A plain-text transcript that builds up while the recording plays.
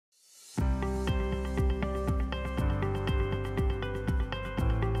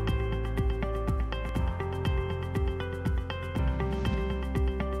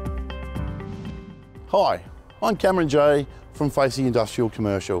Hi, I'm Cameron J from Facey Industrial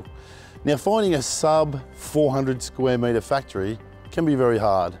Commercial. Now, finding a sub 400 square metre factory can be very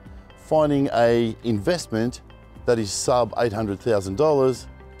hard. Finding an investment that is sub $800,000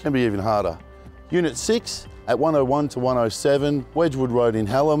 can be even harder. Unit 6 at 101 to 107 Wedgewood Road in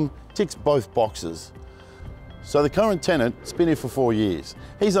Hallam ticks both boxes. So the current tenant's been here for 4 years.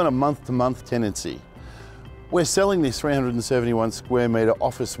 He's on a month-to-month tenancy. We're selling this 371 square metre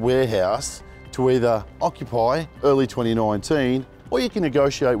office warehouse to either occupy early 2019, or you can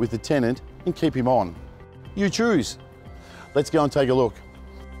negotiate with the tenant and keep him on. You choose. Let's go and take a look.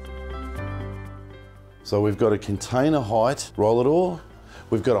 So we've got a container height roller door,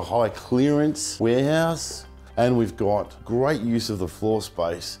 we've got a high clearance warehouse, and we've got great use of the floor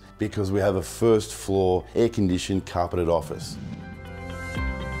space because we have a first floor air-conditioned carpeted office.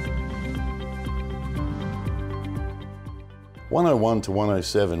 101 to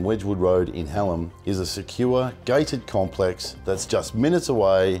 107 Wedgewood Road in Hallam is a secure, gated complex that's just minutes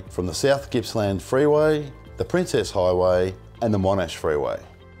away from the South Gippsland Freeway, the Princess Highway and the Monash Freeway.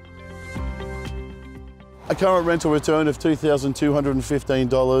 A current rental return of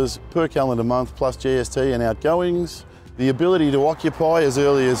 $2,215 per calendar month plus GST and outgoings. The ability to occupy as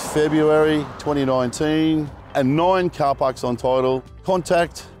early as February 2019 and 9 car parks on title.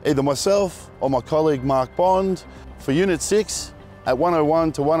 Contact either myself or my colleague Mark Bond for Unit 6 at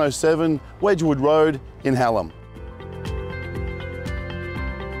 101 to 107 Wedgewood Road in Hallam.